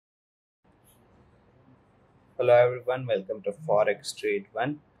Hello everyone, welcome to Forex Trade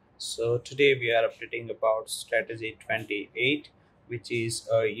 1. So today we are updating about strategy 28, which is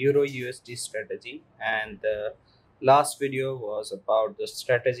a Euro USD strategy, and the last video was about the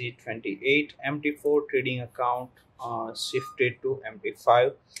strategy 28 MT4 trading account shifted to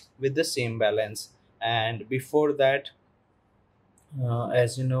MT5 with the same balance. And before that,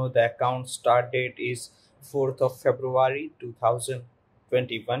 as you know, the account start date is 4th of February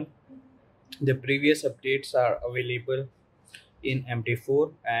 2021. The previous updates are available in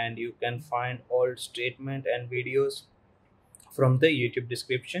MT4, and you can find all statement and videos from the YouTube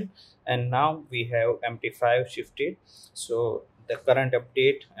description. And now we have MT5 shifted, so the current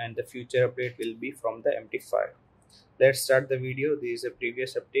update and the future update will be from the MT5. Let's start the video. This is a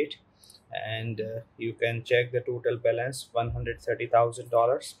previous update, and you can check the total balance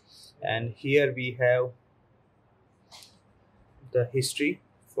 $130,000, and here we have the history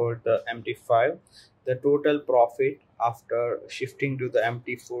for the MT5. The total profit after shifting to the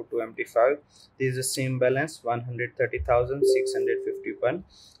MT4 to MT5, this is the same balance 130,651,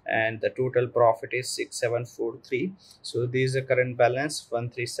 and the total profit is 6743. So this is the current balance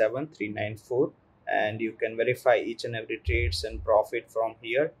 137394, and you can verify each and every trades and profit from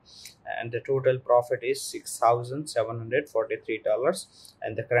here. And the total profit is $6,743,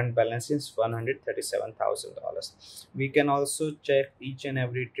 and the current balance is $137,000. We can also check each and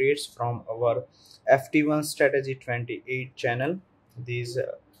every trades from our FT1 strategy 28 channel. These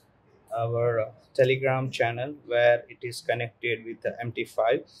our Telegram channel where it is connected with the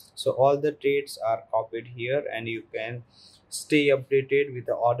MT5. So all the trades are copied here, and you can stay updated with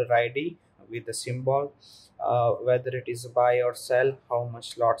the order ID, with the symbol, whether it is buy or sell, how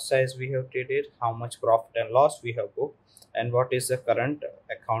much lot size we have traded, how much profit and loss we have booked, and what is the current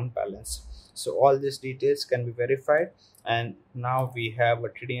account balance. So all these details can be verified. And now we have a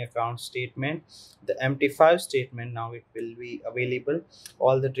trading account statement, the MT5 statement. Now it will be available.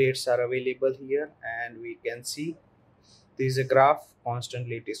 All the trades are available here, and we can see this is a graph.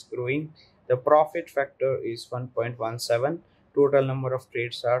 Constantly it is growing. The profit factor is 1.17. Total number of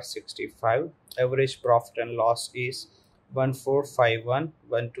trades are 65. Average profit and loss is 1451,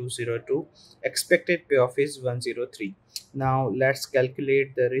 1202. Expected payoff is 103. Now let's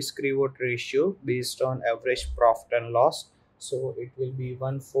calculate the risk reward ratio based on average profit and loss. So it will be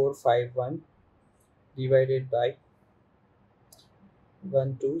 1451 divided by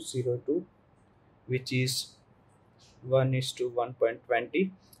 1202, which is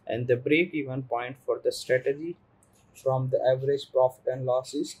 1:1.20, and the break even point for the strategy from the average profit and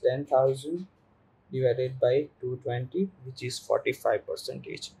loss is 10,000 divided by 220, which is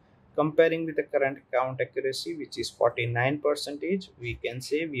 45%. Comparing with the current account accuracy, which is 49%, we can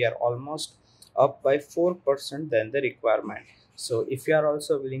say we are almost up by 4% than the requirement. So if you are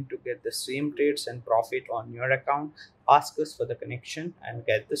also willing to get the same trades and profit on your account, ask us for the connection and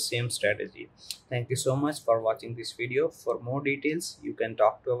get the same strategy. Thank you so much for watching this video. For more details, you can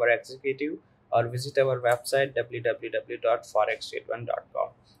talk to our executive or visit our website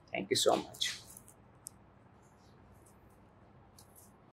www.forextrade1.com. Thank you so much.